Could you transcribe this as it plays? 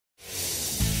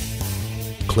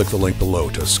click the link below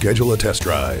to schedule a test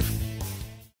drive.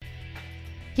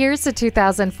 Here's a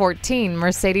 2014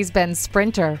 Mercedes-Benz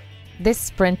Sprinter. This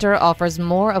Sprinter offers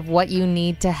more of what you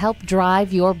need to help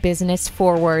drive your business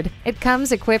forward. It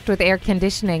comes equipped with air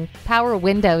conditioning, power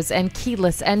windows, and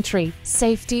keyless entry.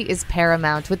 Safety is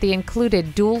paramount with the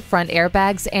included dual front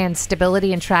airbags and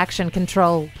stability and traction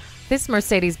control. This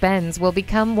Mercedes-Benz will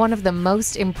become one of the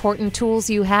most important tools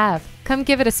you have. Come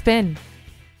give it a spin.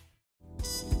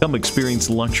 Come experience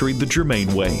luxury the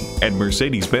Germain way at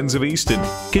Mercedes-Benz of Easton,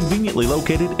 conveniently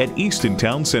located at Easton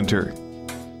Town Center.